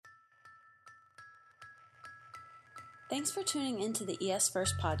Thanks for tuning into the ES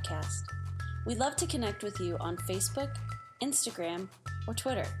First podcast. We'd love to connect with you on Facebook, Instagram, or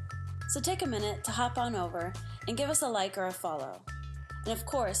Twitter. So take a minute to hop on over and give us a like or a follow. And of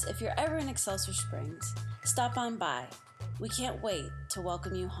course, if you're ever in Excelsior Springs, stop on by. We can't wait to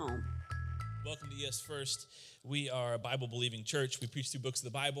welcome you home. Welcome to ES First. We are a Bible-believing church. We preach through books of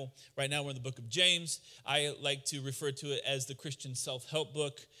the Bible. Right now, we're in the book of James. I like to refer to it as the Christian self-help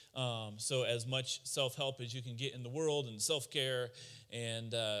book. So as much self-help as you can get in the world and self-care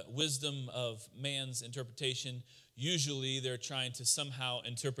and wisdom of man's interpretation. Usually, they're trying to somehow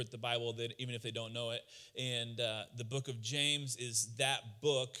interpret the Bible, even if they don't know it. And the book of James is that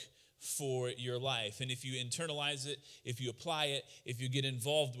book for your life. And if you internalize it, if you apply it, if you get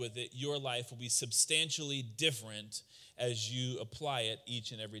involved with it, your life will be substantially different as you apply it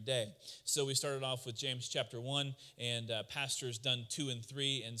each and every day. So we started off with James chapter 1, and Pastor's done 2 and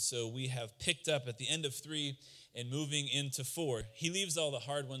 3, and so we have picked up at the end of 3 and moving into 4. He leaves all the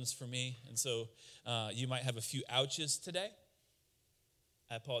hard ones for me, and so you might have a few ouches today.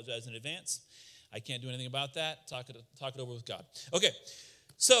 I apologize in advance. I can't do anything about that. Talk it over with God. Okay.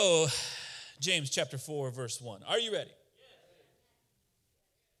 So, James chapter 4, verse 1. Are you ready?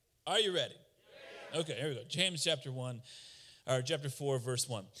 Are you ready? Okay, here we go. James chapter 4, verse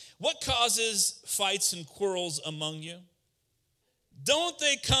 1. What causes fights and quarrels among you? Don't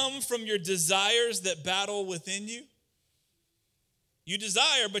they come from your desires that battle within you? You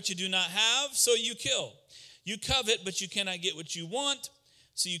desire, but you do not have, so you kill. You covet, but you cannot get what you want,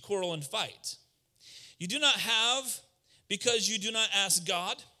 so you quarrel and fight. You do not have because you do not ask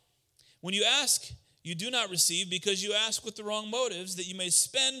God. When you ask, you do not receive because you ask with the wrong motives, that you may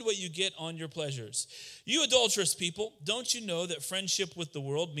spend what you get on your pleasures. You adulterous people, don't you know that friendship with the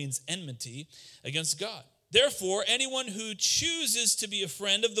world means enmity against God? Therefore, anyone who chooses to be a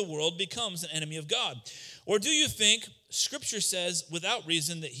friend of the world becomes an enemy of God. Or do you think Scripture says without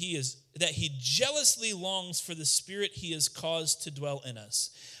reason that he jealously longs for the Spirit he has caused to dwell in us?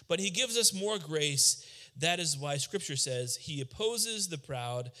 But he gives us more grace. That is why Scripture says he opposes the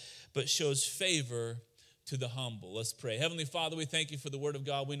proud, but shows favor to the humble. Let's pray. Heavenly Father, we thank you for the word of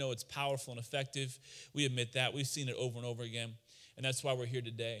God. We know it's powerful and effective. We admit that. We've seen it over and over again, and that's why we're here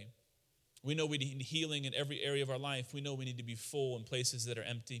today. We know we need healing in every area of our life. We know we need to be full in places that are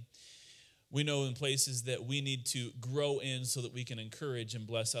empty. We know in places that we need to grow in so that we can encourage and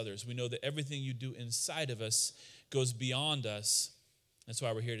bless others. We know that everything you do inside of us goes beyond us. That's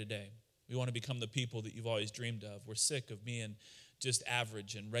why we're here today. We want to become the people that you've always dreamed of. We're sick of being just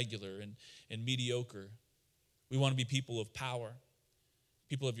average and regular and mediocre. We want to be people of power,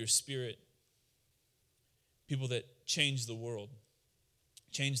 people of your Spirit, people that change the world,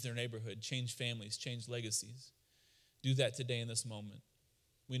 change their neighborhood, change families, change legacies. Do that today in this moment.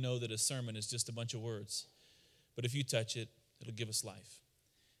 We know that a sermon is just a bunch of words, but if you touch it, it'll give us life.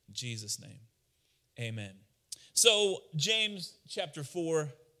 In Jesus' name, amen. So James chapter 4,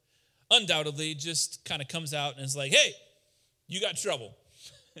 undoubtedly just kind of comes out and is like, hey, you got trouble.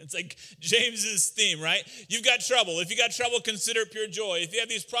 It's like James's theme, right? You've got trouble. If you got trouble, consider it pure joy. If you have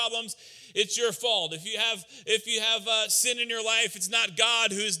these problems, it's your fault. If you have sin in your life, it's not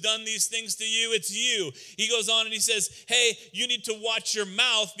God who's done these things to you, it's you. He goes on and he says, hey, you need to watch your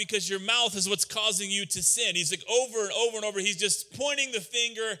mouth because your mouth is what's causing you to sin. He's like over and over and over, he's just pointing the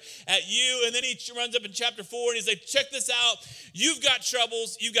finger at you. And then he runs up in chapter 4 and he's like, check this out. You've got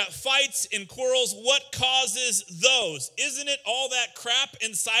troubles. You've got fights and quarrels. What causes those? Isn't it all that crap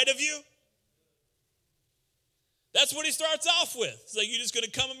inside of you? That's what he starts off with. It's like, you're just going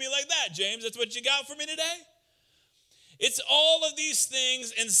to come at me like that, James? That's what you got for me today? It's all of these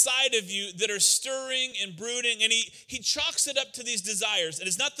things inside of you that are stirring and brooding, and he chalks it up to these desires. And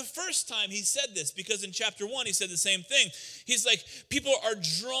it's not the first time he said this, because in chapter 1, he said the same thing. He's like, people are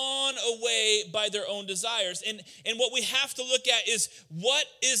drawn away by their own desires. And what we have to look at is, what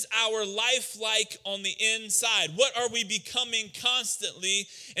is our life like on the inside? What are we becoming constantly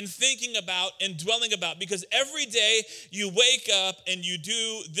and thinking about and dwelling about? Because every day you wake up and you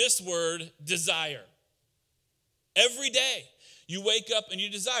do this word, desire. Every day you wake up and you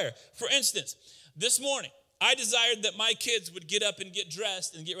desire. For instance, this morning, I desired that my kids would get up and get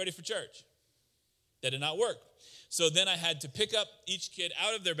dressed and get ready for church. That did not work. So then I had to pick up each kid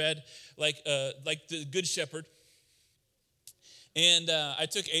out of their bed like the good shepherd. And I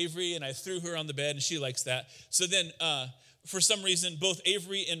took Avery and I threw her on the bed, and she likes that. So then for some reason, both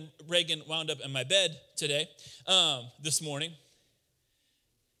Avery and Reagan wound up in my bed today, this morning.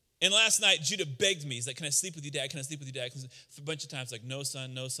 And last night, Judah begged me. He's like, can I sleep with you, Dad? Can I sleep with you, Dad? A bunch of times, like, no,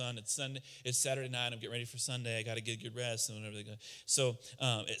 son, no, son. It's Sunday. It's Saturday night. I'm getting ready for Sunday. I got to get good rest and whatever. So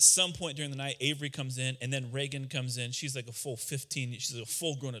at some point during the night, Avery comes in, and then Reagan comes in. She's like a full 15. She's a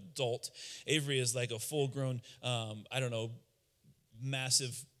full-grown adult. Avery is like a full-grown,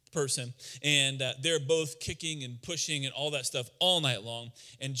 massive person, and they're both kicking and pushing and all that stuff all night long.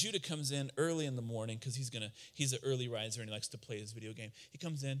 And Judah comes in early in the morning because he's an early riser and he likes to play his video game. He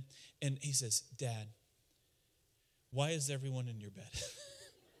comes in and he says, Dad, why is everyone in your bed?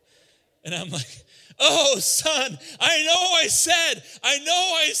 And I'm like, oh, son, I know I said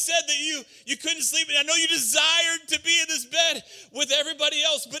that you couldn't sleep. And I know you desired to be in this bed with everybody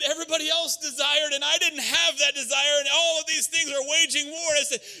else, but everybody else desired, and I didn't have that desire, and all of these things are waging war. And I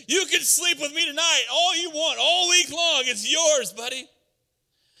said, you can sleep with me tonight, all you want, all week long. It's yours, buddy.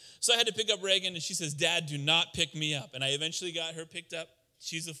 So I had to pick up Reagan, and she says, Dad, do not pick me up. And I eventually got her picked up.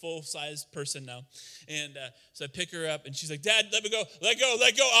 She's a full-size person now. And so I pick her up, and she's like, Dad, let me go, let go.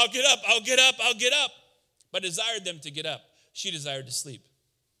 I'll get up. But I desired them to get up. She desired to sleep.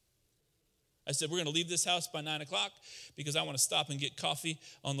 I said, we're going to leave this house by 9 o'clock because I want to stop and get coffee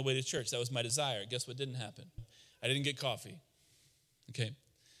on the way to church. That was my desire. Guess what didn't happen? I didn't get coffee. Okay?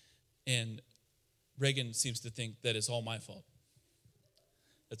 And Reagan seems to think that it's all my fault.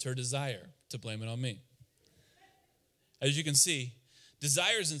 That's her desire to blame it on me. As you can see,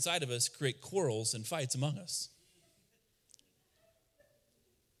 desires inside of us create quarrels and fights among us.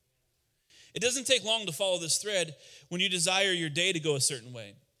 It doesn't take long to follow this thread when you desire your day to go a certain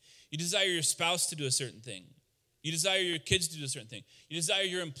way. You desire your spouse to do a certain thing. You desire your kids to do a certain thing. You desire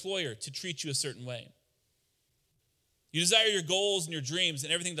your employer to treat you a certain way. You desire your goals and your dreams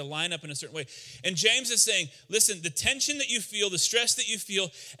and everything to line up in a certain way. And James is saying, listen, the tension that you feel, the stress that you feel,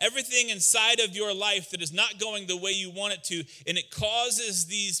 everything inside of your life that is not going the way you want it to, and it causes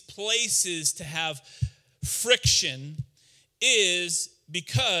these places to have friction, is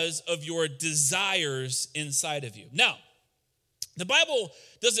because of your desires inside of you. Now, the Bible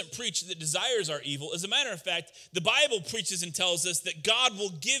doesn't preach that desires are evil. As a matter of fact, the Bible preaches and tells us that God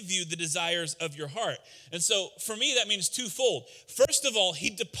will give you the desires of your heart. And so for me, that means twofold. First of all, he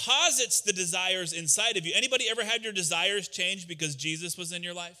deposits the desires inside of you. Anybody ever had your desires change because Jesus was in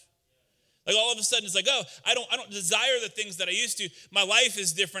your life? Like all of a sudden it's like, oh, I don't desire the things that I used to. My life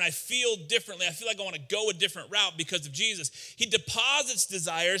is different. I feel differently. I feel like I want to go a different route because of Jesus. He deposits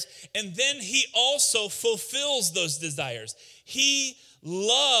desires, and then he also fulfills those desires. He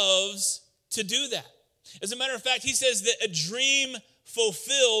loves to do that. As a matter of fact, he says that a dream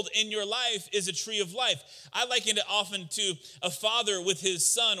fulfilled in your life is a tree of life. I liken it often to a father with his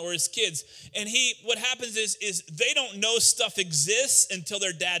son or his kids. And what happens is they don't know stuff exists until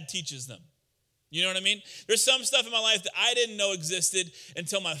their dad teaches them. You know what I mean? There's some stuff in my life that I didn't know existed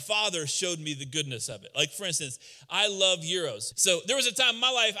until my father showed me the goodness of it. Like, for instance, I love gyros. So there was a time in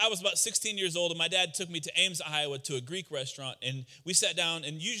my life, I was about 16 years old, and my dad took me to Ames, Iowa, to a Greek restaurant, and we sat down,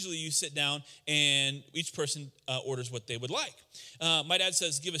 and usually you sit down, and each person orders what they would like. My dad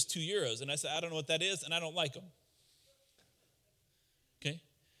says, give us 2 euros, and I said, I don't know what that is, and I don't like them. Okay?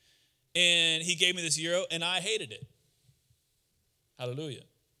 And he gave me this euro, and I hated it. Hallelujah.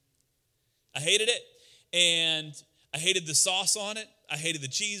 I hated it, and I hated the sauce on it. I hated the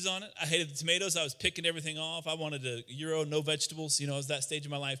cheese on it. I hated the tomatoes. I was picking everything off. I wanted a euro, no vegetables. You know, it was that stage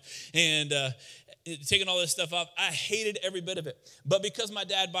of my life. And taking all this stuff off, I hated every bit of it. But because my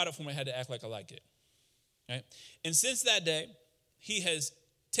dad bought it for me, I had to act like I liked it. Right? And since that day, he has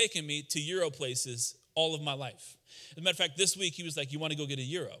taken me to euro places all of my life. As a matter of fact, this week, he was like, you want to go get a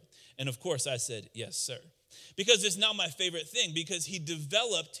euro? And of course, I said, yes, sir. Because it's now my favorite thing, because he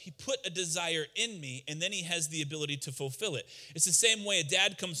put a desire in me, and then he has the ability to fulfill it. It's the same way a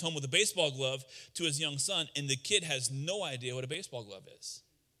dad comes home with a baseball glove to his young son, and the kid has no idea what a baseball glove is.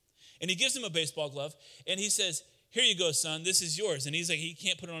 And he gives him a baseball glove, and he says, here you go, son, this is yours. And he's like, he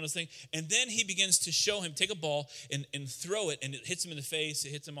can't put it on his thing. And then he begins to show him, take a ball and throw it, and it hits him in the face,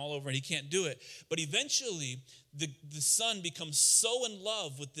 it hits him all over, and he can't do it. But eventually, the son becomes so in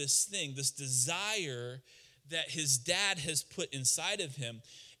love with this thing, this desire that his dad has put inside of him,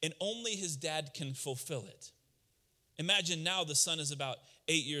 and only his dad can fulfill it. Imagine now the son is about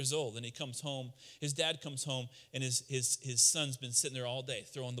 8 years old, and he comes home. His dad comes home, and his son's been sitting there all day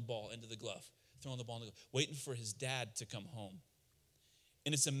throwing the ball into the glove, waiting for his dad to come home.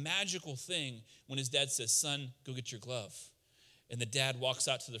 And it's a magical thing when his dad says, son, go get your glove. And the dad walks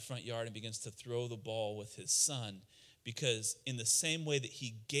out to the front yard and begins to throw the ball with his son, because in the same way that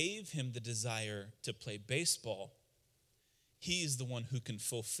he gave him the desire to play baseball, he is the one who can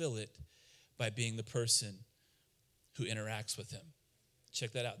fulfill it by being the person who interacts with him.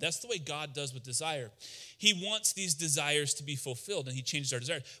 Check that out. That's the way God does with desire. He wants these desires to be fulfilled, and he changes our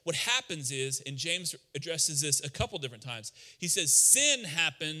desires. What happens is, and James addresses this a couple different times, he says sin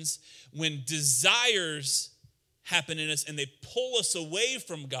happens when desires happen in us and they pull us away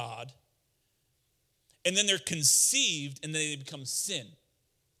from God, and then they're conceived and then they become sin.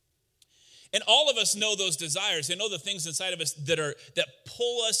 And all of us know those desires. They know the things inside of us that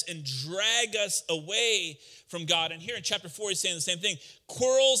pull us and drag us away from God. And here in chapter 4, he's saying the same thing.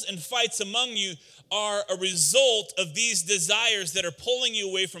 Quarrels and fights among you are a result of these desires that are pulling you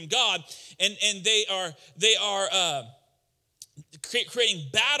away from God. And they are creating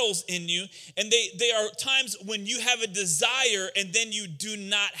battles in you, and they are times when you have a desire and then you do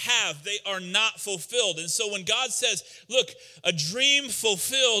not have. They are not fulfilled. And so when God says, look, a dream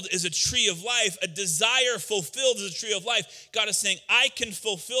fulfilled is a tree of life, a desire fulfilled is a tree of life, God is saying, I can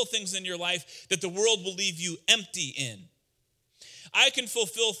fulfill things in your life that the world will leave you empty in. I can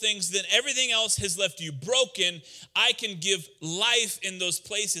fulfill things that everything else has left you broken. I can give life in those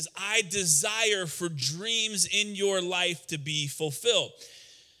places. I desire for dreams in your life to be fulfilled.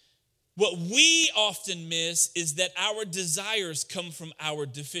 What we often miss is that our desires come from our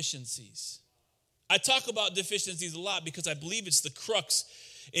deficiencies. I talk about deficiencies a lot because I believe it's the crux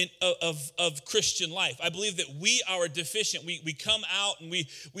of Christian life. I believe that we are deficient. We come out and we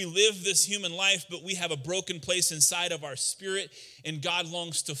live this human life, but we have a broken place inside of our spirit, and God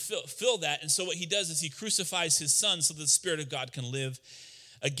longs to fill that. And so what he does is he crucifies his son so that the Spirit of God can live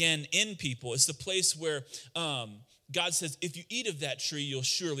again in people. It's the place where God says, if you eat of that tree, you'll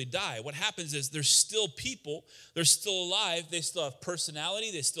surely die. What happens is there's still people, they're still alive, they still have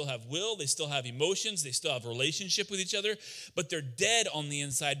personality, they still have will, they still have emotions, they still have a relationship with each other, but they're dead on the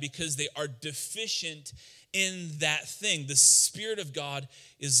inside because they are deficient in that thing. The Spirit of God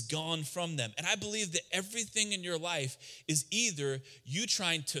is gone from them. And I believe that everything in your life is either you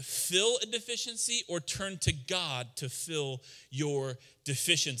trying to fill a deficiency or turn to God to fill your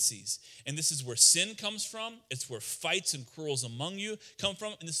deficiencies. And this is where sin comes from. It's where fights and quarrels among you come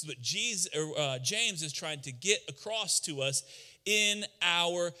from. And this is what James is trying to get across to us in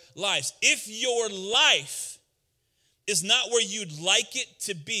our lives. If your life is not where you'd like it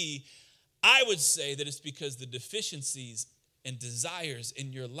to be, I would say that it's because the deficiencies and desires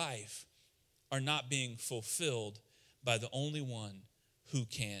in your life are not being fulfilled by the only one who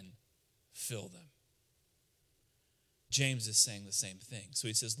can fill them. James is saying the same thing. So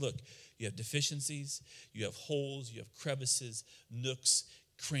he says, look, you have deficiencies, you have holes, you have crevices, nooks,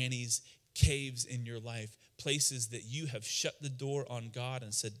 crannies, caves in your life, places that you have shut the door on God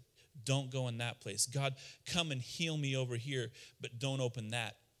and said, don't go in that place. God, come and heal me over here, but don't open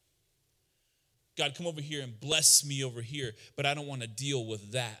that. God, come over here and bless me over here, but I don't want to deal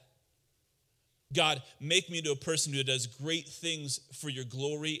with that. God, make me into a person who does great things for your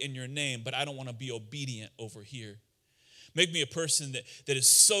glory and your name, but I don't want to be obedient over here. Make me a person that is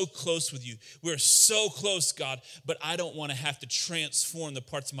so close with you. We're so close, God, but I don't want to have to transform the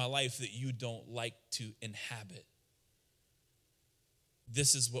parts of my life that you don't like to inhabit.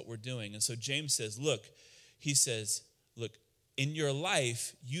 This is what we're doing. And so James says, look, in your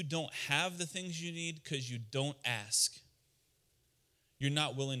life, you don't have the things you need because you don't ask. You're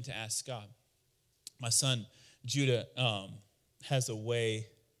not willing to ask God. My son, Judah, has a way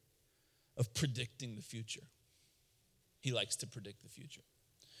of predicting the future. He likes to predict the future.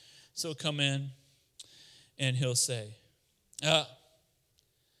 So he'll come in and he'll say, yeah,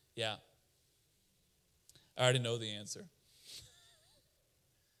 I already know the answer.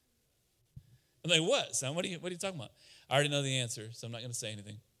 I'm like, what, son? What are you talking about? I already know the answer, so I'm not going to say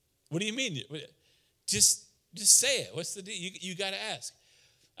anything. What do you mean? Just say it. What's the deal? You got to ask.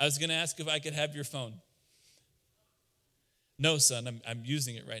 I was going to ask if I could have your phone. No, son, I'm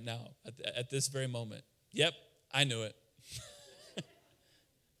using it right now at this very moment. Yep, I knew it.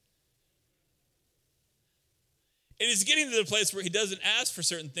 And he's getting to the place where he doesn't ask for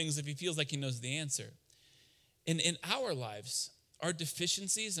certain things if he feels like he knows the answer. And in our lives, our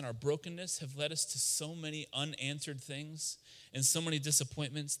deficiencies and our brokenness have led us to so many unanswered things and so many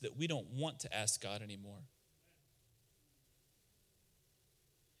disappointments that we don't want to ask God anymore.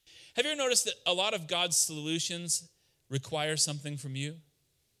 Have you ever noticed that a lot of God's solutions require something from you?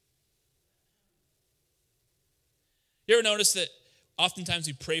 You ever notice that oftentimes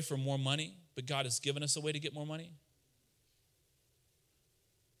we pray for more money, but God has given us a way to get more money?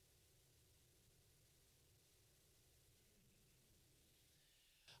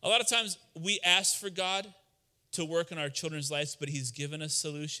 A lot of times we ask for God to work in our children's lives, but he's given us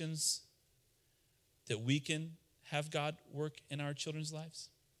solutions that we can have God work in our children's lives.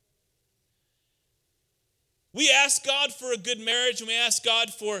 We ask God for a good marriage, and we ask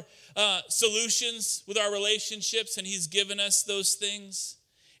God for solutions with our relationships, and he's given us those things.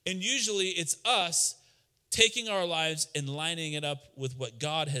 And usually it's us taking our lives and lining it up with what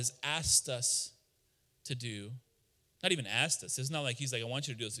God has asked us to do. Not even asked us. It's not like he's like, I want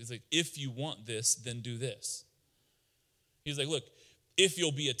you to do this. He's like, if you want this, then do this. He's like, look, if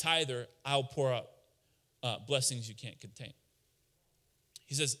you'll be a tither, I'll pour out blessings you can't contain.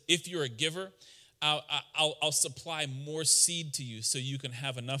 He says, if you're a giver, I'll supply more seed to you so you can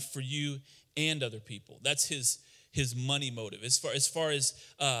have enough for you and other people. That's his money motive. As far as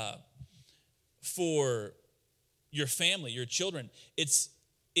for your family, your children, it's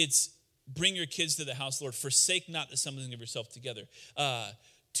bring your kids to the house, Lord. Forsake not the assembling of yourself together.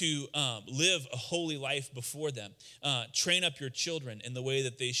 To live a holy life before them. Train up your children in the way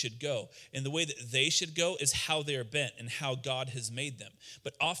that they should go. And the way that they should go is how they are bent and how God has made them.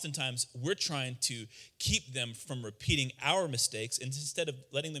 But oftentimes, we're trying to keep them from repeating our mistakes instead of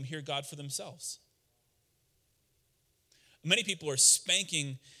letting them hear God for themselves. Many people are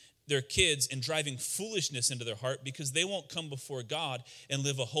spanking their kids and driving foolishness into their heart because they won't come before God and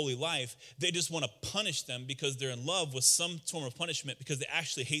live a holy life. They just want to punish them because they're in love with some form of punishment because they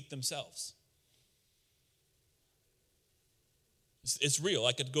actually hate themselves. It's real.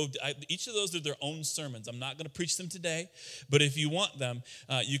 Each of those are their own sermons. I'm not going to preach them today, but if you want them,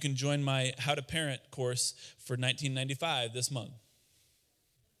 you can join my How to Parent course for $19.95 this month.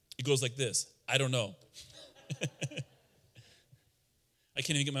 It goes like this. I don't know. I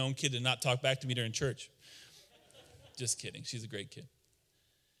can't even get my own kid to not talk back to me during church. Just kidding. She's a great kid.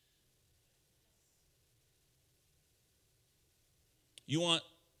 I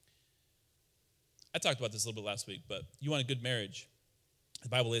talked about this a little bit last week, but you want a good marriage. The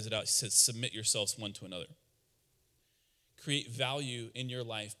Bible lays it out. It says, submit yourselves one to another. Create value in your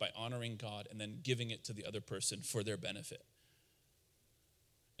life by honoring God and then giving it to the other person for their benefit.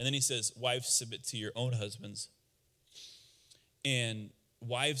 And then he says, wives, submit to your own husbands. And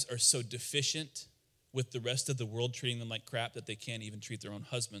wives are so deficient with the rest of the world treating them like crap that they can't even treat their own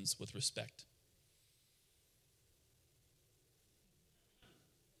husbands with respect.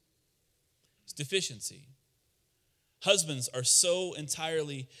 It's deficiency. Husbands are so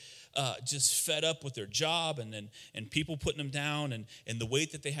entirely just fed up with their job and people putting them down and the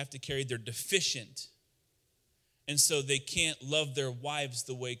weight that they have to carry. They're deficient. And so they can't love their wives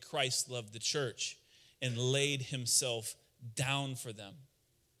the way Christ loved the church and laid himself down for them.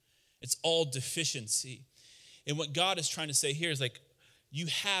 It's all deficiency. And what God is trying to say here is like, you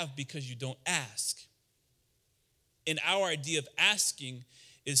have because you don't ask. And our idea of asking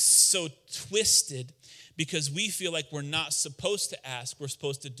is so twisted because we feel like we're not supposed to ask, we're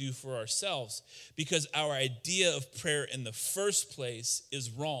supposed to do for ourselves because our idea of prayer in the first place is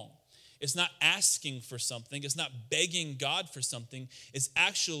wrong. It's not asking for something, it's not begging God for something, it's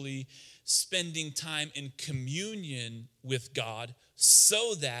actually spending time in communion with God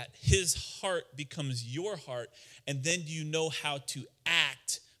so that his heart becomes your heart, and then you know how to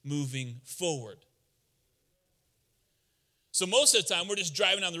act moving forward. So most of the time, we're just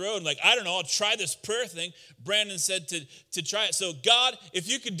driving down the road and like, I don't know, I'll try this prayer thing. Brandon said to try it. So God, if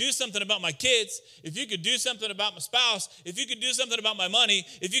you could do something about my kids, if you could do something about my spouse, if you could do something about my money,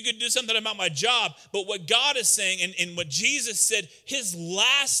 if you could do something about my job. But what God is saying and what Jesus said, his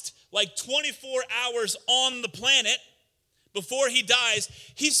last 24 hours on the planet before he dies,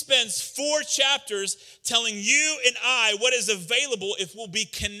 he spends 4 chapters telling you and I what is available if we'll be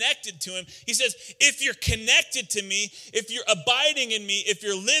connected to him. He says, if you're connected to me, if you're abiding in me, if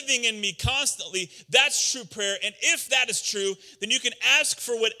you're living in me constantly, that's true prayer. And if that is true, then you can ask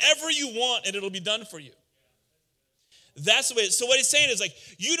for whatever you want and it'll be done for you. That's the way. So what he's saying is like,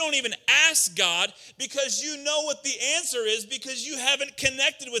 you don't even ask God because you know what the answer is because you haven't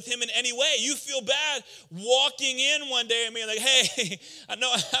connected with him in any way. You feel bad walking in one day and being like, hey, I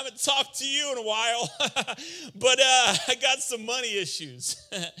know I haven't talked to you in a while, but I got some money issues.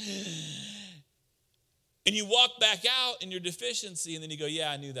 And you walk back out in your deficiency and then you go,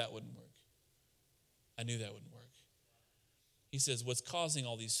 yeah, I knew that wouldn't work. I knew that wouldn't work. He says, what's causing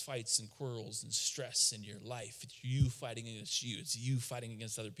all these fights and quarrels and stress in your life, it's you fighting against you, it's you fighting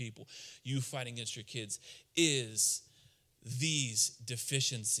against other people, you fighting against your kids, is these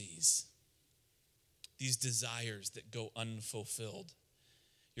deficiencies, these desires that go unfulfilled.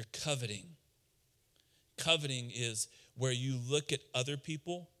 You're coveting. Coveting is where you look at other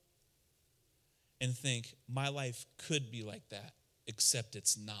people and think, my life could be like that, except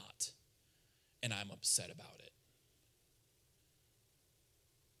it's not, and I'm upset about it.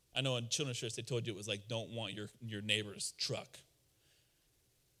 I know in children's church they told you it was like, don't want your neighbor's truck.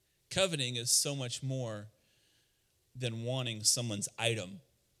 Coveting is so much more than wanting someone's item.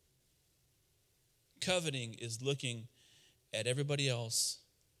 Coveting is looking at everybody else,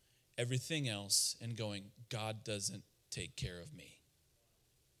 everything else, and going, God doesn't take care of me.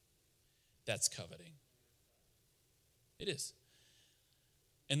 That's coveting. It is.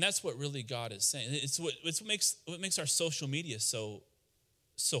 And that's what really God is saying. It's what makes our social media so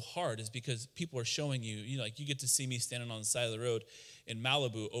hard, is because people are showing you, like you get to see me standing on the side of the road in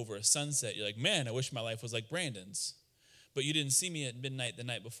Malibu over a sunset. You're like, man, I wish my life was like Brandon's. But you didn't see me at midnight the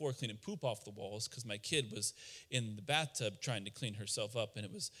night before cleaning poop off the walls because my kid was in the bathtub trying to clean herself up, and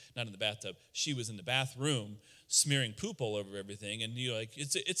it was not in the bathtub. She was in the bathroom smearing poop all over everything, and you're like,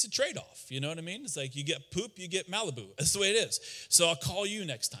 it's a trade-off. You know what I mean? It's like you get poop, you get Malibu. That's the way it is. So I'll call you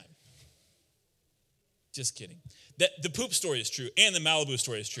next time. Just kidding. The poop story is true, and the Malibu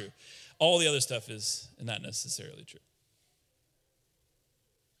story is true. All the other stuff is not necessarily true.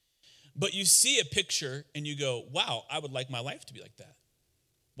 But you see a picture and you go, wow, I would like my life to be like that.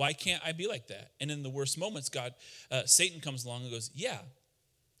 Why can't I be like that? And in the worst moments, Satan comes along and goes, yeah.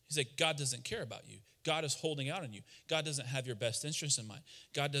 He's like, God doesn't care about you. God is holding out on you. God doesn't have your best interest in mind.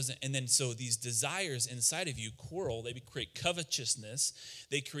 God doesn't. And then so these desires inside of you quarrel. They create covetousness.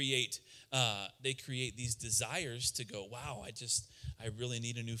 They create these desires to go, wow, I really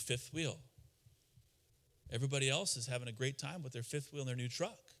need a new fifth wheel. Everybody else is having a great time with their fifth wheel in their new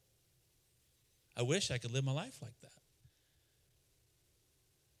truck. I wish I could live my life like that.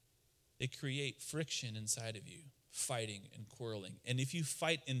 They create friction inside of you, fighting and quarreling. And if you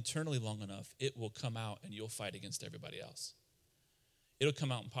fight internally long enough, it will come out and you'll fight against everybody else. It'll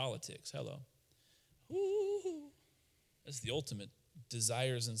come out in politics. Hello. Ooh. That's the ultimate.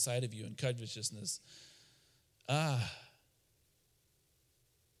 Desires inside of you and covetousness. Wow.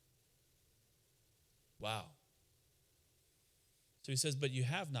 So he says, but you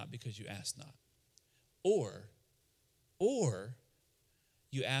have not because you ask not. Or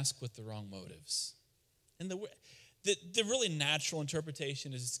you ask with the wrong motives. And the really natural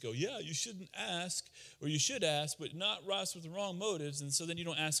interpretation is to go, yeah, you shouldn't ask, or you should ask, but not ask with the wrong motives. And so then you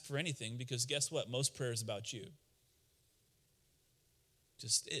don't ask for anything, because guess what? Most prayer is about you.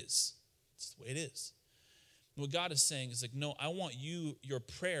 Just is. It's the way it is. What God is saying is like, no, I want your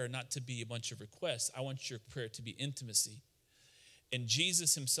prayer not to be a bunch of requests. I want your prayer to be intimacy. And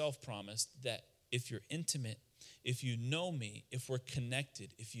Jesus himself promised that if you're intimate, if you know me, if we're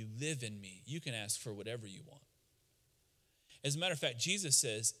connected, if you live in me, you can ask for whatever you want. As a matter of fact, Jesus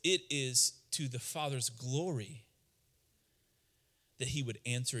says it is to the Father's glory that he would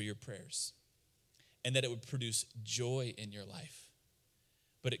answer your prayers and that it would produce joy in your life.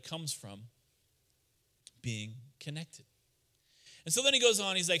 But it comes from being connected. And so then he goes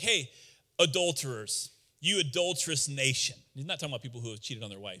on, he's like, hey, adulterers, you adulterous nation. He's not talking about people who have cheated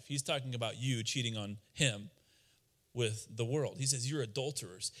on their wife. He's talking about you cheating on him with the world. He says, you're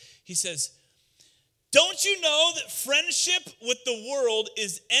adulterers. He says, don't you know that friendship with the world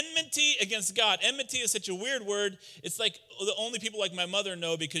is enmity against God? Enmity is such a weird word. It's like the only people like my mother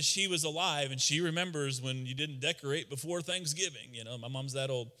know because she was alive and she remembers when you didn't decorate before Thanksgiving. You know, my mom's that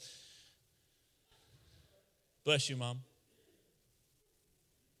old. Bless you, Mom.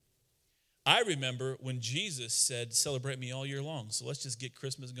 I remember when Jesus said, celebrate me all year long. So let's just get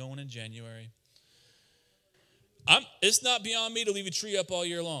Christmas going in January. It's not beyond me to leave a tree up all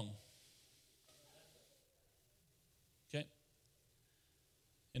year long. Okay?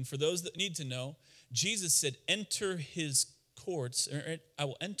 And for those that need to know, Jesus said, enter his courts, or I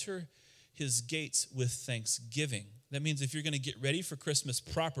will enter his gates with thanksgiving. That means if you're going to get ready for Christmas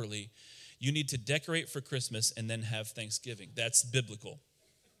properly, you need to decorate for Christmas and then have Thanksgiving. That's biblical.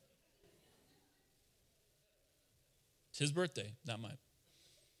 It's his birthday, not mine.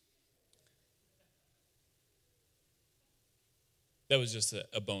 That was just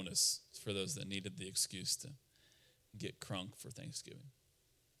a bonus for those that needed the excuse to get crunk for Thanksgiving.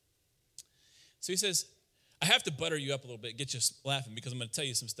 So he says, I have to butter you up a little bit, get you laughing, because I'm going to tell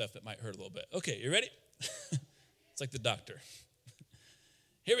you some stuff that might hurt a little bit. Okay, you ready? It's like the doctor.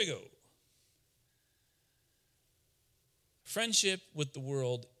 Here we go. Friendship with the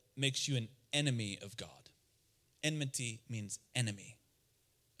world makes you an enemy of God. Enmity means enemy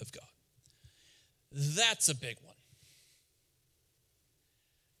of God. That's a big one.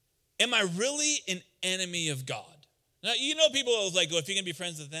 Am I really an enemy of God? Now, you know, people are like, well, if you're going to be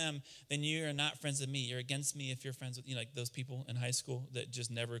friends with them, then you're not friends with me. You're against me if you're friends with, like those people in high school that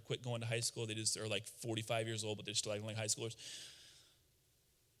just never quit going to high school. They just are like 45 years old, but they're still acting like high schoolers.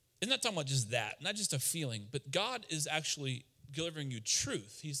 It's not talking about just that, not just a feeling, but God is actually delivering you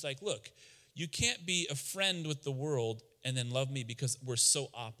truth. He's like, look, you can't be a friend with the world and then love me because we're so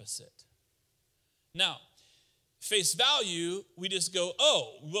opposite. Now, face value, we just go,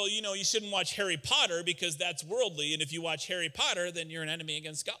 oh, well, you shouldn't watch Harry Potter because that's worldly. And if you watch Harry Potter, then you're an enemy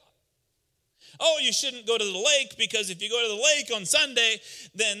against God. Oh, you shouldn't go to the lake because if you go to the lake on Sunday,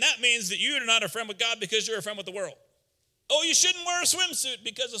 then that means that you're not a friend with God because you're a friend with the world. Oh, you shouldn't wear a swimsuit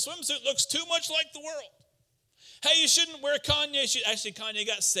because a swimsuit looks too much like the world. Hey, you shouldn't wear Kanye shoes. Actually, Kanye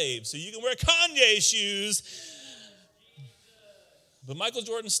got saved, so you can wear Kanye shoes. But Michael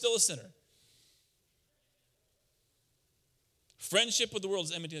Jordan's still a sinner. Friendship with the world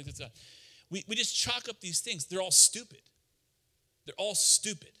is enmity against God. We just chalk up these things. They're all stupid. They're all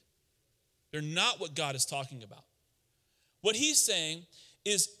stupid. They're not what God is talking about. What he's saying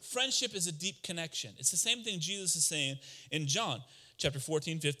is friendship is a deep connection. It's the same thing Jesus is saying in John chapter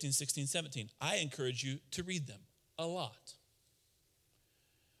 14, 15, 16, 17. I encourage you to read them a lot.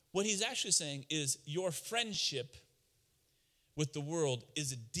 What he's actually saying is your friendship with the world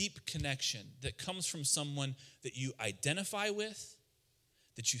is a deep connection that comes from someone that you identify with,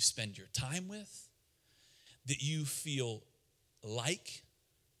 that you spend your time with, that you feel like.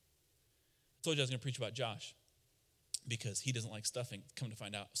 I told you I was going to preach about Josh because he doesn't like stuffing, come to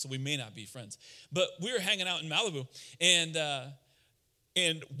find out. So we may not be friends. But we were hanging out in Malibu,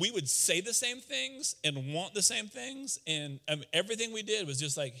 and we would say the same things and want the same things. And everything we did was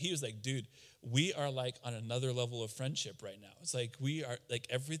just like, he was like, dude, we are like on another level of friendship right now. It's like we are, like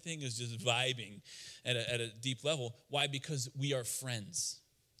everything is just vibing at a deep level. Why? Because we are friends.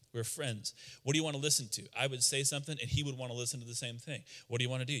 We're friends. What do you want to listen to? I would say something, and he would want to listen to the same thing. What do you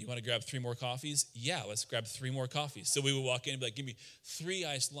want to do? You want to grab 3 more coffees? Yeah, let's grab 3 more coffees. So we would walk in and be like, give me 3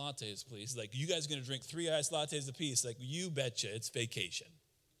 iced lattes, please. Like, you guys are going to drink 3 iced lattes apiece? Like, you betcha, it's vacation.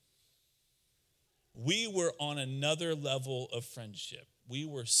 We were on another level of friendship. We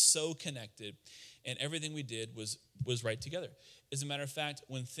were so connected, and everything we did was right together. As a matter of fact,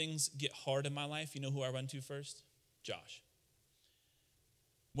 when things get hard in my life, you know who I run to first? Josh.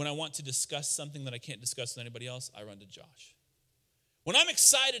 When I want to discuss something that I can't discuss with anybody else, I run to Josh. When I'm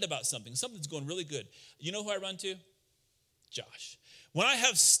excited about something's going really good, you know who I run to? Josh. When I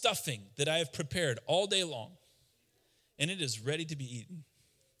have stuffing that I have prepared all day long, and it is ready to be eaten,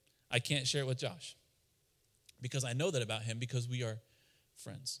 I can't share it with Josh because I know that about him because we are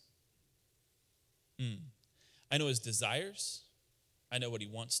friends. I know his desires. I know what he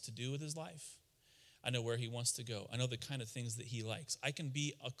wants to do with his life. I know where he wants to go. I know the kind of things that he likes. I can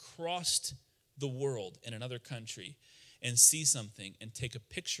be across the world in another country and see something and take a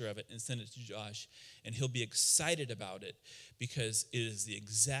picture of it and send it to Josh, and he'll be excited about it because it is the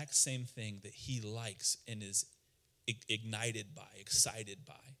exact same thing that he likes and is ignited by, excited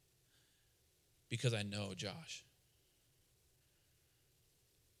by, because I know Josh.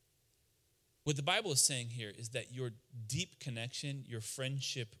 What the Bible is saying here is that your deep connection, your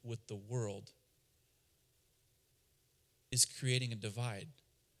friendship with the world, is creating a divide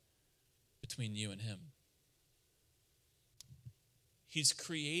between you and him. He's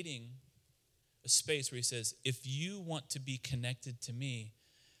creating a space where he says, if you want to be connected to me,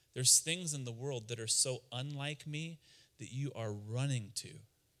 there's things in the world that are so unlike me that you are running to,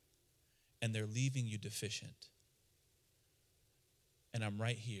 and they're leaving you deficient. And I'm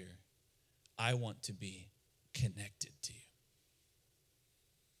right here. I want to be connected to you.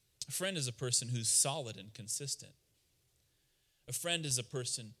 A friend is a person who's solid and consistent. A friend is a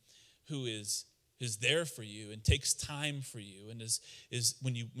person who is there for you and takes time for you and is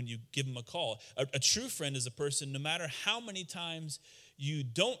when you give them a call. A true friend is a person, no matter how many times you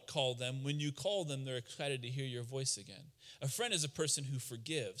don't call them, when you call them, they're excited to hear your voice again. A friend is a person who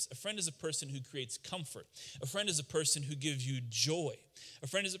forgives. A friend is a person who creates comfort. A friend is a person who gives you joy. A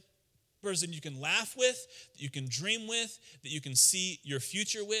friend is a person you can laugh with, that you can dream with, that you can see your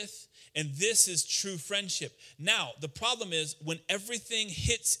future with. And this is true friendship. Now, the problem is when everything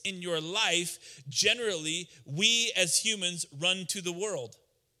hits in your life, generally, we as humans run to the world.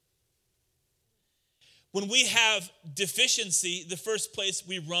 When we have deficiency, the first place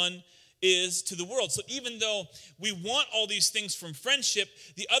we run is to the world. So even though we want all these things from friendship,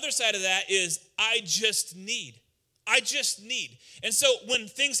 the other side of that is I just need. And so when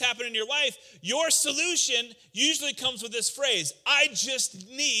things happen in your life, your solution usually comes with this phrase, I just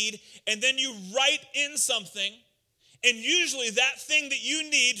need, and then you write in something, and usually that thing that you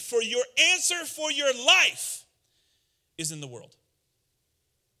need for your answer for your life is in the world.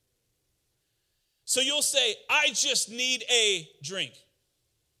 So you'll say, I just need a drink.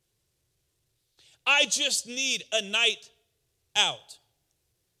 I just need a night out.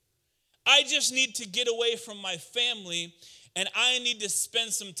 I just need to get away from my family, and I need to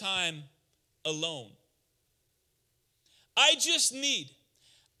spend some time alone. I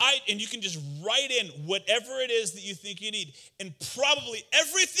And you can just write in whatever it is that you think you need. And probably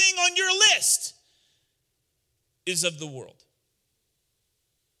everything on your list is of the world.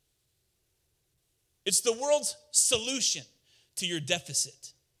 It's the world's solution to your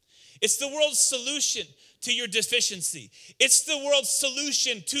deficit. It's the world's solution to your deficiency. It's the world's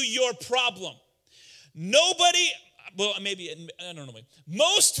solution to your problem. Nobody, well, maybe, I don't know.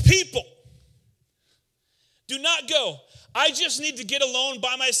 Most people do not go, I just need to get alone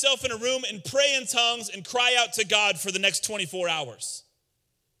by myself in a room and pray in tongues and cry out to God for the next 24 hours.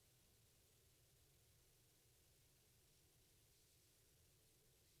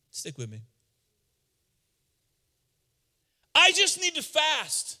 Stick with me. I just need to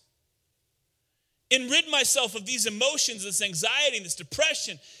fast and rid myself of these emotions, this anxiety, and this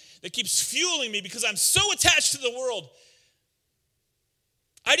depression that keeps fueling me because I'm so attached to the world.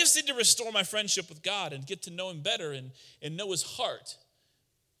 I just need to restore my friendship with God and get to know him better and know his heart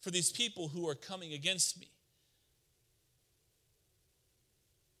for these people who are coming against me.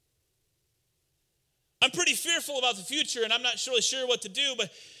 I'm pretty fearful about the future, and I'm not really sure what to do, but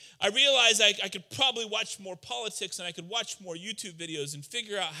I realize I could probably watch more politics and I could watch more YouTube videos and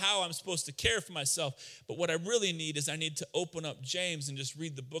figure out how I'm supposed to care for myself. But what I really need is I need to open up James and just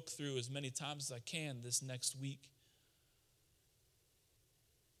read the book through as many times as I can this next week.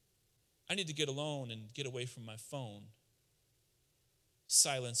 I need to get alone and get away from my phone.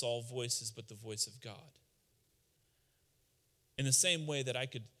 Silence all voices but the voice of God. In the same way that I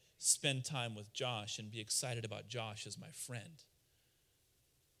could spend time with Josh and be excited about Josh as my friend.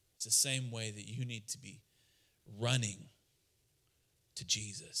 It's the same way that you need to be running to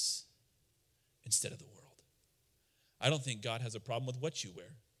Jesus instead of the world. I don't think God has a problem with what you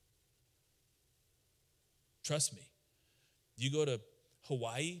wear. Trust me. You go to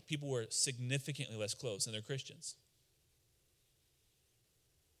Hawaii, people wear significantly less clothes and they're Christians.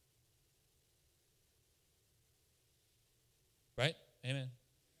 Right? Amen.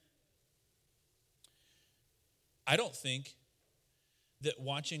 I don't think that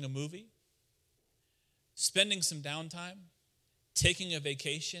watching a movie, spending some downtime, taking a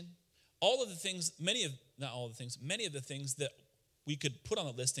vacation, all of the things, many of the things that we could put on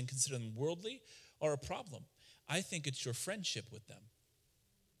the list and consider them worldly are a problem. I think it's your friendship with them.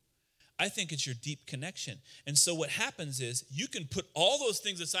 I think it's your deep connection. And so what happens is you can put all those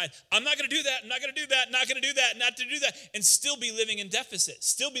things aside. I'm not going to do that, I'm not going to do that, not going to do that, not to do that, and still be living in deficit,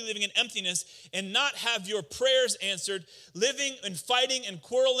 still be living in emptiness, and not have your prayers answered, living and fighting and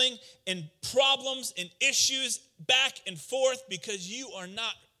quarreling and problems and issues back and forth because you are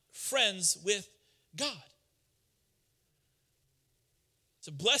not friends with God. It's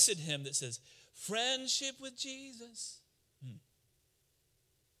a blessed hymn that says, friendship with Jesus.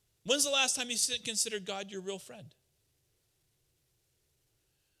 When's the last time you considered God your real friend?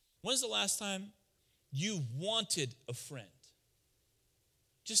 When's the last time you wanted a friend?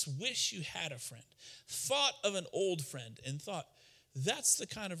 Just wish you had a friend. Thought of an old friend and thought, that's the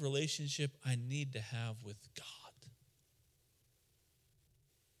kind of relationship I need to have with God.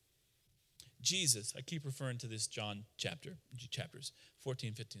 Jesus, I keep referring to this John chapters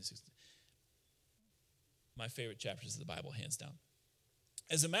 14, 15, 16. My favorite chapters of the Bible, hands down.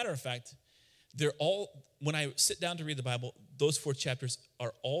 As a matter of fact, they're all, when I sit down to read the Bible, those 4 chapters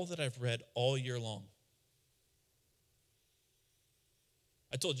are all that I've read all year long.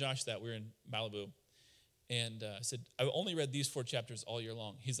 I told Josh that we were in Malibu, and I said, I've only read these 4 chapters all year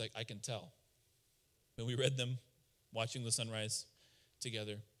long. He's like, I can tell. And we read them, watching the sunrise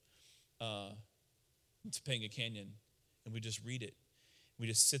together to Topanga Canyon, and we just read it. We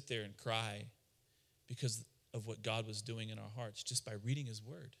just sit there and cry because of what God was doing in our hearts just by reading his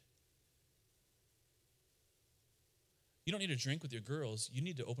word. You don't need to drink with your girls. You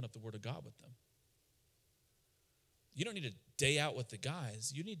need to open up the word of God with them. You don't need to day out with the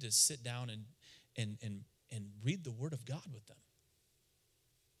guys. You need to sit down and read the word of God with them.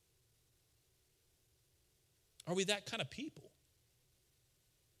 Are we that kind of people?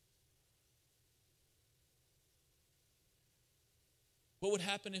 What would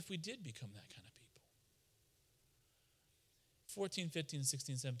happen if we did become that kind of people? 14, 15,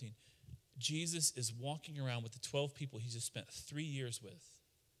 16, 17. Jesus is walking around with the 12 people he just spent 3 years with.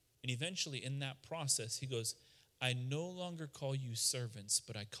 And eventually in that process, he goes, I no longer call you servants,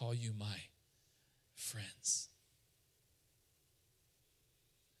 but I call you my friends.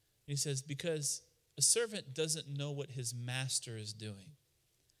 And he says, because a servant doesn't know what his master is doing.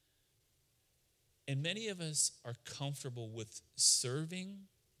 And many of us are comfortable with serving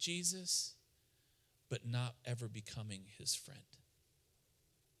Jesus, but not ever becoming his friend.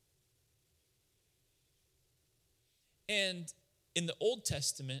 And In the Old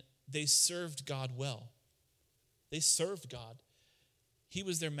Testament, they served God well. They served God. He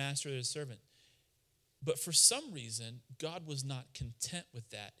was their master, their servant. But for some reason, God was not content with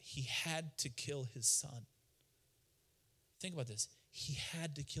that. He had to kill his son. Think about this. He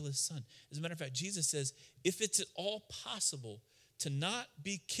had to kill his son. As a matter of fact, Jesus says, if it's at all possible to not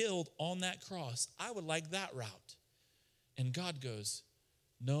be killed on that cross, I would like that route. And God goes,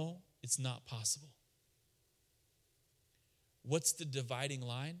 no, it's not possible. What's the dividing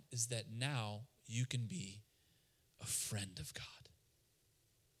line is that now you can be a friend of God.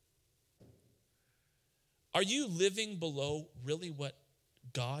 Are you living below really what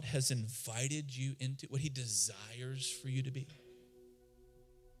God has invited you into, what he desires for you to be?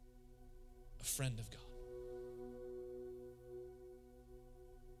 A friend of God.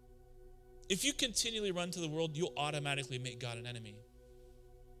 If you continually run to the world, you'll automatically make God an enemy.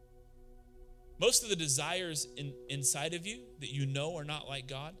 Most of the desires inside of you that you know are not like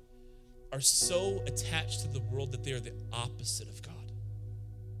God are so attached to the world that they are the opposite of God.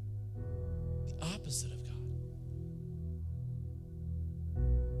 The opposite of God.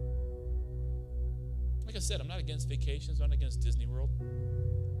 Like I said, I'm not against vacations. I'm not against Disney World.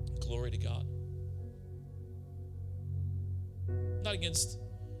 Glory to God. I'm not against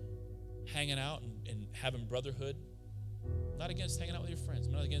hanging out and having brotherhood. I'm not against hanging out with your friends.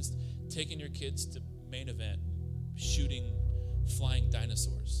 I'm not against taking your kids to Main Event, shooting flying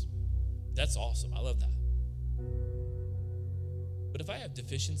dinosaurs. That's awesome. I love that. But if I have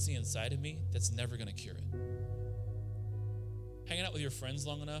deficiency inside of me, that's never going to cure it. Hanging out with your friends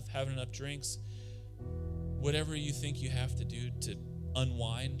long enough, having enough drinks, whatever you think you have to do to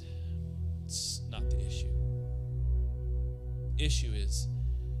unwind, it's not the issue. Issue is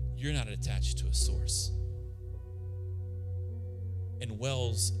you're not attached to a source. And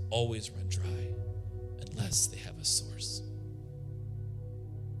wells always run dry unless they have a source.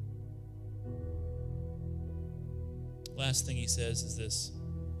 Last thing he says is this.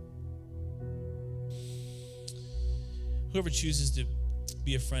 Whoever chooses to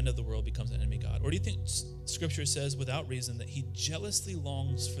be a friend of the world becomes an enemy of God. Or do you think Scripture says without reason that he jealously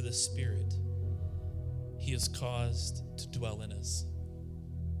longs for the Spirit he has caused to dwell in us?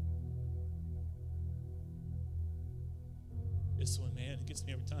 This one, man, it gets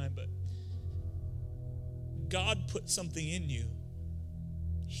me every time, but God put something in you.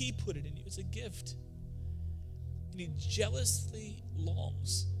 He put it in you. It's a gift. And he jealously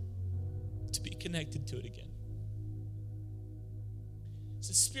longs to be connected to it again. It's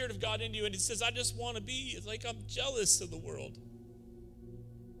the Spirit of God in you, and he says, I just want to be. It's like I'm jealous of the world.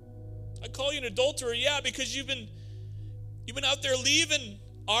 I call you an adulterer, yeah, because you've been out there leaving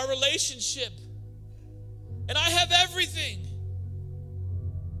our relationship. And I have everything.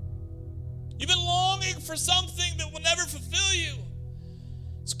 You've been longing for something that will never fulfill you.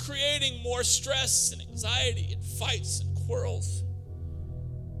 It's creating more stress and anxiety and fights and quarrels.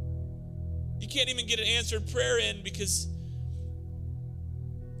 You can't even get an answered prayer in because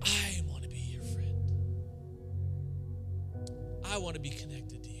I want to be your friend. I want to be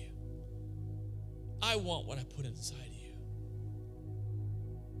connected to you. I want what I put inside of you.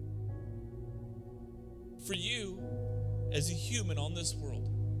 For you, as a human on this world,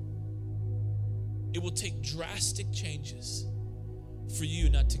 it will take drastic changes for you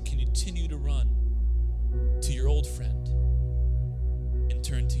not to continue to run to your old friend and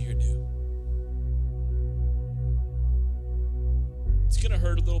turn to your new. It's going to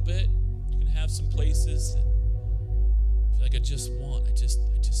hurt a little bit. You're going to have some places that I feel like I just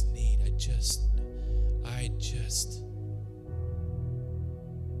need.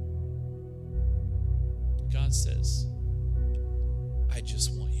 God says, I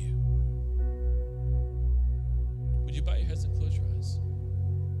just want you. Would you bow your heads and close your eyes?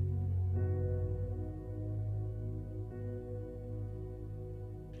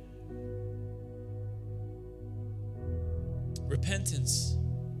 Repentance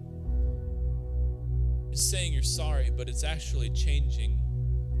is saying you're sorry, but it's actually changing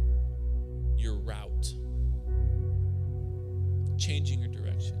your route, changing your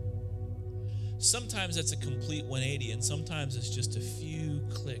direction. Sometimes that's a complete 180, and sometimes it's just a few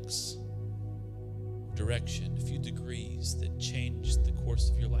clicks of direction, a few degrees that change the course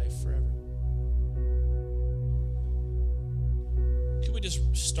of your life forever. Can we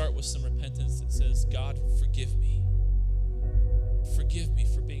just start with some repentance that says, God, forgive me. Forgive me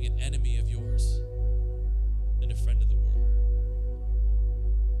for being an enemy of yours and a friend of the world.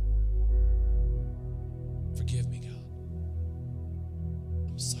 Forgive me, God.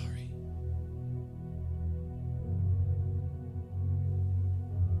 I'm sorry.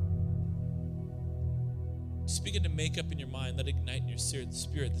 Just begin to make up in your mind, let it ignite in your spirit,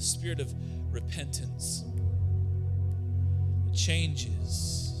 the spirit of repentance. It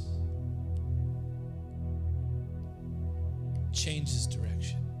changes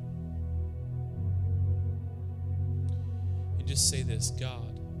direction. And just say this: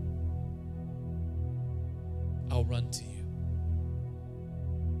 God, I'll run to you.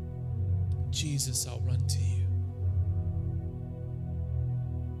 Jesus, I'll run to you.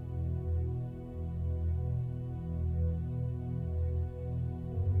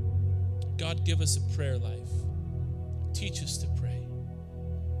 God, give us a prayer life. Teach us to pray,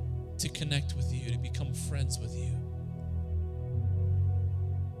 to connect with you, to become friends with you,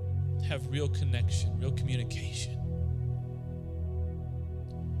 have real connection, real communication,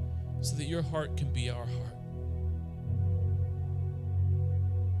 so that your heart can be our heart.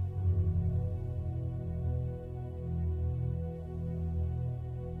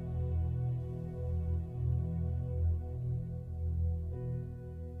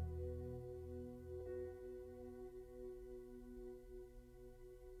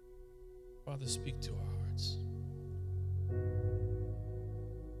 Father, speak to our hearts.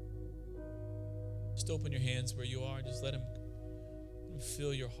 Just open your hands where you are. Just let him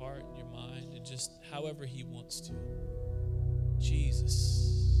fill your heart and your mind, and just however he wants to.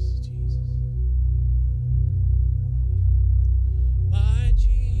 Jesus, Jesus. My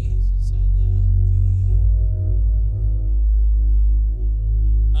Jesus, I love thee.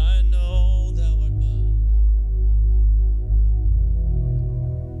 I know thou art mine.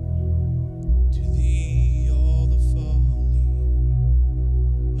 To thee all the folly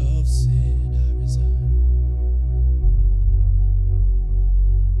of sin I resign.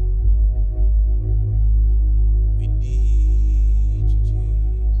 We need you,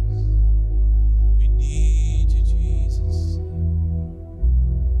 Jesus. We need you, Jesus.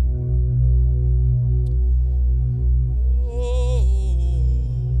 Oh.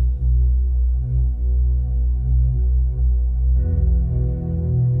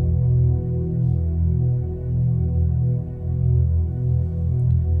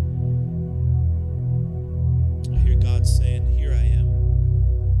 I hear God saying, here I am.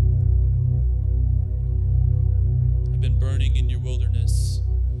 I've been burning in your wilderness,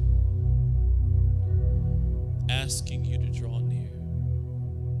 asking you to draw near.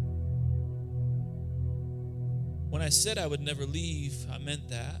 When I said I would never leave, I meant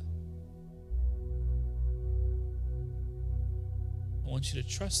that. I want you to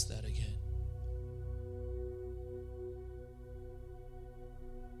trust that again.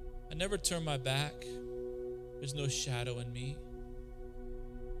 I never turn my back. There's no shadow in me.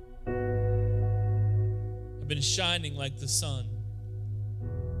 I've been shining like the sun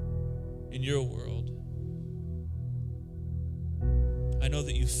in your world. I know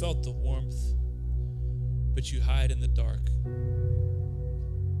that you felt the warmth, but you hide in the dark.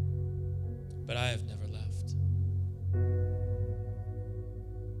 But I have never left.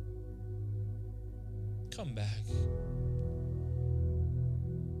 Come back.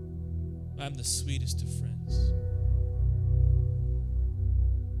 I'm the sweetest of friends.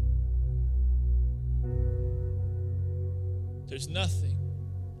 There's nothing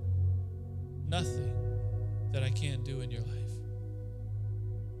that I can't do in your life.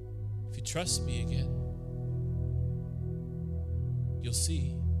 If you trust me again, you'll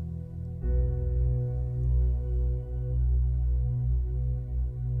see.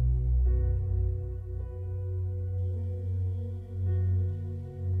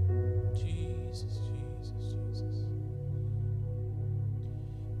 Jesus, Jesus, Jesus.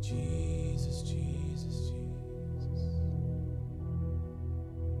 Jesus, Jesus, Jesus.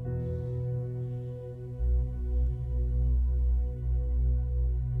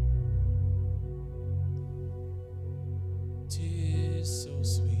 Tis so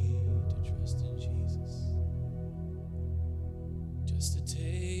sweet to trust in Jesus, just to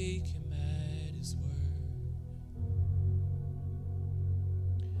take him at his word,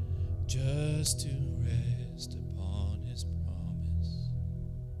 just to rest upon his promise,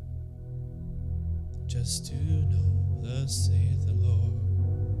 just to know thus saith the Lord.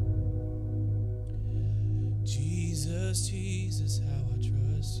 Jesus, Jesus, how I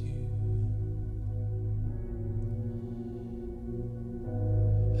trust you.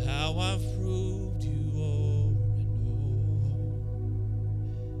 How I've proved you over and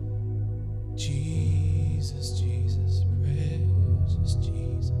over. Jesus, Jesus, precious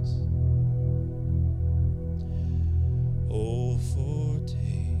Jesus. Oh, foretaste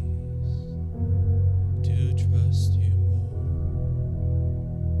to trust you more.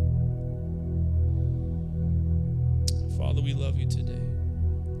 Father, we love you today.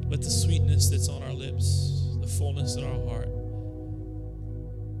 Let the sweetness that's on our lips, the faithfulness in our heart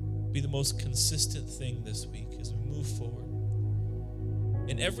be the most consistent thing this week as we move forward.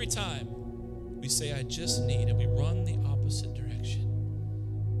 And every time we say, I just need, and we run the opposite direction,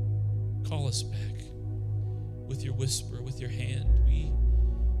 call us back with your whisper, with your hand. We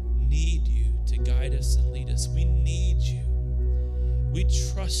need you to guide us and lead us. We need you. We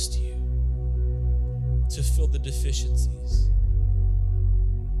trust you to fill the deficiencies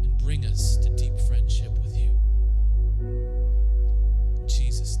and bring us to deep friendship with you. In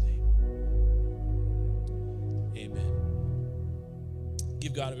Jesus' name, amen.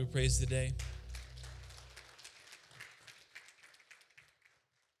 Give God every praise today.